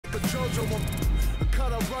JoJo, I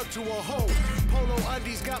cut a rug to a hole. Polo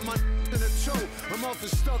undies got my in a choke. I'm off and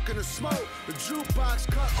stuck in the smoke. The jukebox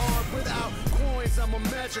cut on without coins. I'm a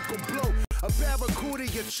magical blow. A barracuda,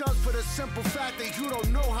 you chug for the simple fact that you don't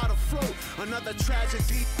know how to float. Another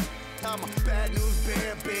tragedy. I'm a bad news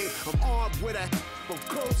bear, babe. I'm armed with a of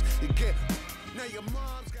coats. You get now your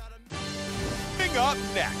mom's got a. Coming up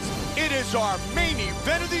next, it is our main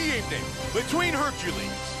event of the evening between Hercules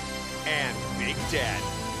and Big Daddy.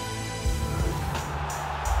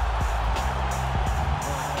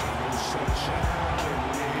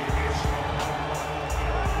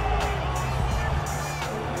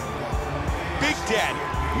 Big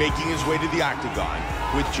Daddy making his way to the octagon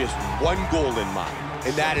with just one goal in mind,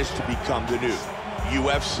 and that is to become the new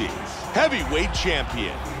UFC heavyweight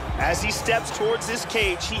champion. As he steps towards this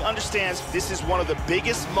cage, he understands this is one of the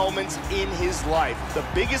biggest moments in his life, the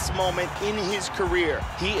biggest moment in his career.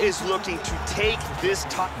 He is looking to take this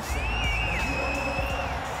title.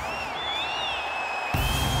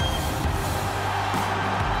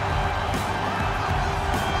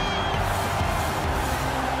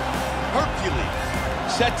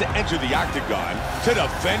 Hercules set to enter the octagon to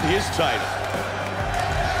defend his title.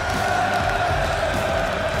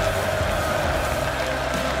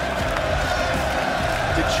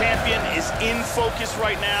 The champion is in focus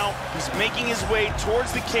right now. He's making his way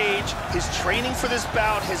towards the cage. His training for this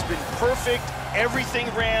bout has been perfect.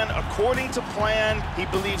 Everything ran according to plan. He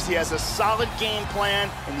believes he has a solid game plan,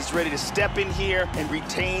 and he's ready to step in here and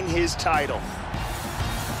retain his title.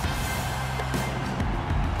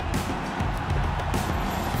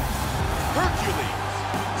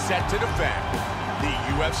 Hercules set to defend the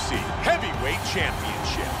UFC Heavyweight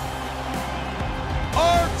Championship.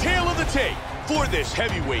 Our tale of the tape for this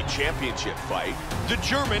heavyweight championship fight, the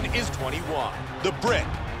German is 21, the Brit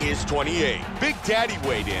is 28. Big Daddy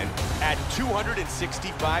weighed in at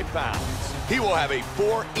 265 pounds. He will have a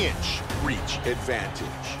 4-inch reach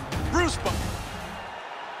advantage. Bruce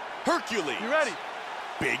Hercules. You ready?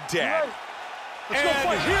 Big Daddy. Let's go and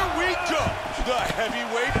fight. here we go. The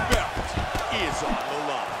heavyweight belt is on the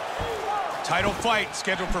line. Title fight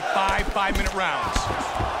scheduled for 5 5-minute rounds.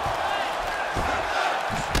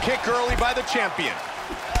 Kick early by the champion.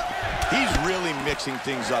 He's really mixing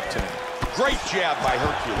things up tonight. Great jab by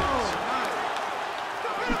Hercules.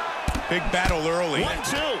 Big battle early.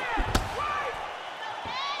 1-2.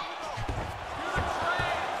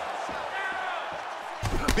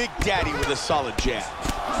 Big Daddy with a solid jab.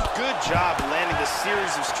 Good job landing a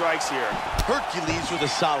series of strikes here. Hercules with a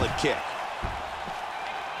solid kick.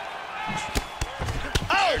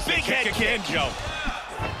 Oh, big Kick head again, kick. Joe.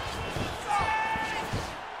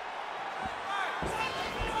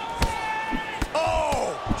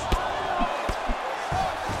 Oh!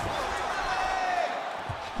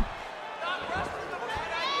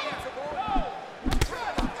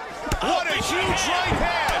 What a huge right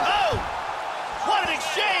hand! Oh! What an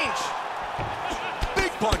exchange!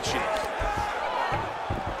 Big punches.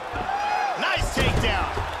 Nice takedown.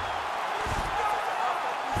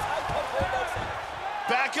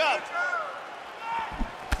 Back up.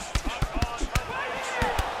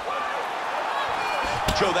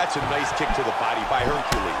 Joe, that's a nice kick to the body by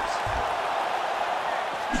Hercules.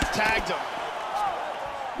 Tagged him.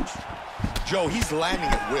 Joe, he's landing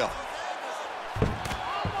at will.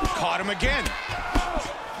 Caught him again.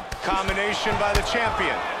 Combination by the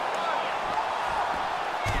champion.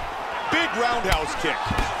 Big roundhouse kick.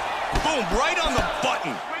 Boom, right on the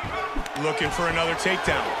button. Looking for another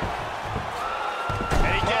takedown.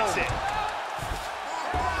 And he gets it.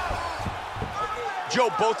 Joe,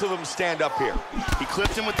 both of them stand up here. He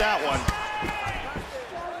clipped him with that one.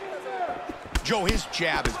 Joe, his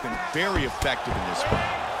jab has been very effective in this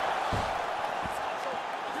fight.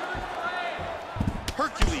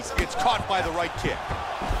 Hercules gets caught by the right kick.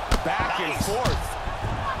 Back and forth.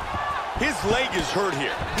 His leg is hurt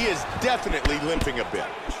here. He is definitely limping a bit.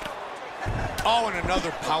 Oh, and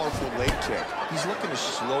another powerful leg kick. He's looking to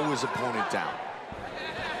slow his opponent down.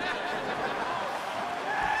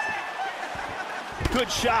 Good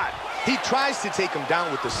shot. He tries to take him down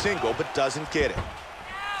with the single, but doesn't get it.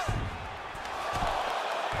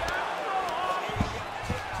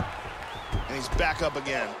 And he's back up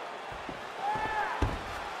again.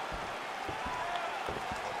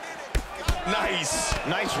 Nice.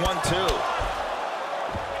 Nice 1-2.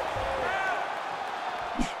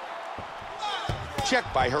 Check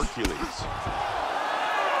by Hercules.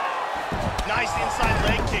 Nice inside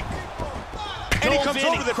leg kick. And he Dove comes in,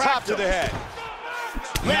 over the top cracked to him. the head.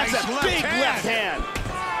 Lands Nice a left big hand. left hand.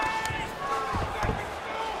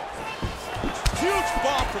 Huge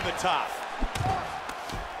bomb from the top.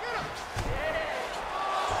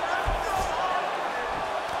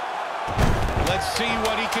 Let's see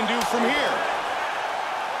what he can do from here.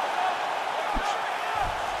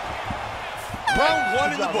 Round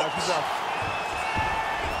one in the books.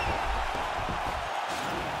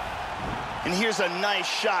 And here's a nice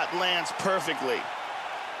shot, lands perfectly.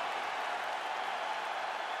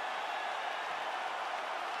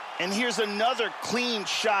 And here's another clean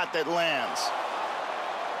shot that lands.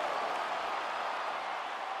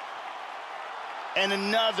 And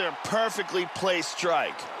another perfectly placed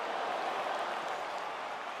strike.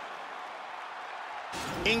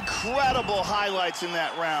 Incredible highlights in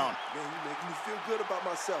that round. Man, you making me feel good about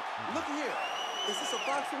myself. Look at here. Is this a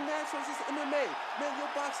boxing match or is this MMA? Man, your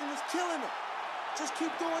boxing is killing it. Just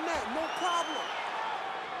keep doing that, no problem.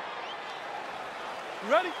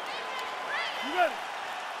 You ready? You ready?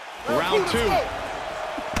 Round two.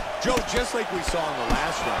 Joe, just like we saw in the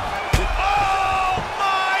last round. Oh,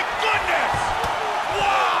 my goodness!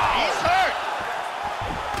 Wow! He's hurt.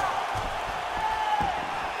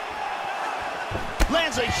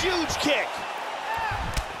 Lands a huge kick.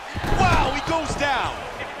 Wow, he goes down.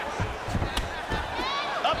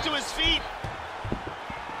 Up to his feet.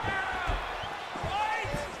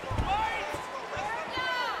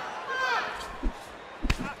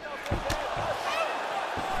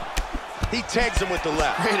 He tags him with the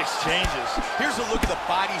left. Great exchanges. Here's a look at the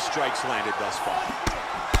body strikes landed thus far.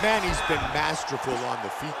 Man, he's been masterful on the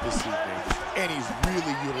feet this evening, and he's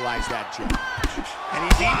really utilized that jab. And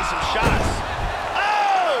he's eating some shots.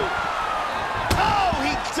 Oh! Oh,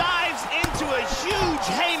 he dives into a huge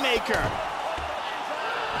haymaker.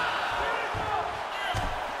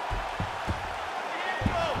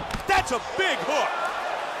 That's a big hook.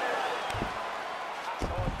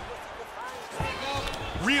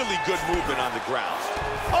 Really good movement on the ground.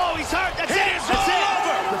 Oh, he's hurt. That's it. That's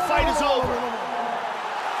it. The fight is over.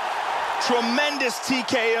 Tremendous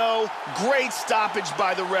TKO. Great stoppage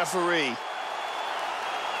by the referee.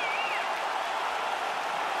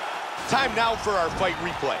 Time now for our fight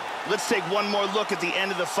replay. Let's take one more look at the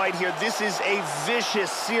end of the fight here. This is a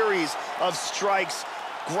vicious series of strikes,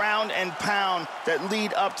 ground and pound, that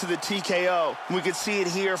lead up to the TKO. We can see it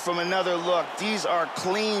here from another look. These are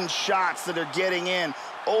clean shots that are getting in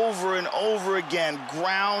over and over again,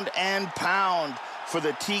 ground and pound for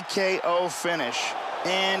the TKO finish.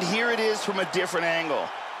 And here it is from a different angle.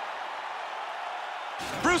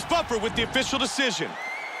 Bruce Buffer with the official decision.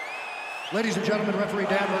 Ladies and gentlemen, referee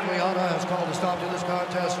Dan Bergliana has called a stop to this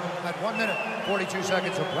contest at 1 minute, 42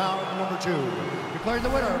 seconds of round number 2. Declaring the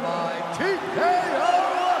winner by TKO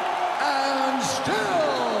and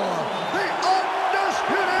still the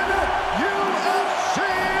undisputed UFC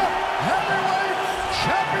heavyweight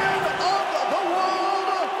champion of the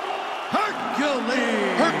world,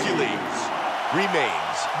 Hercules. Hercules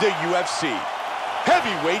remains the UFC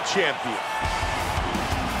heavyweight champion.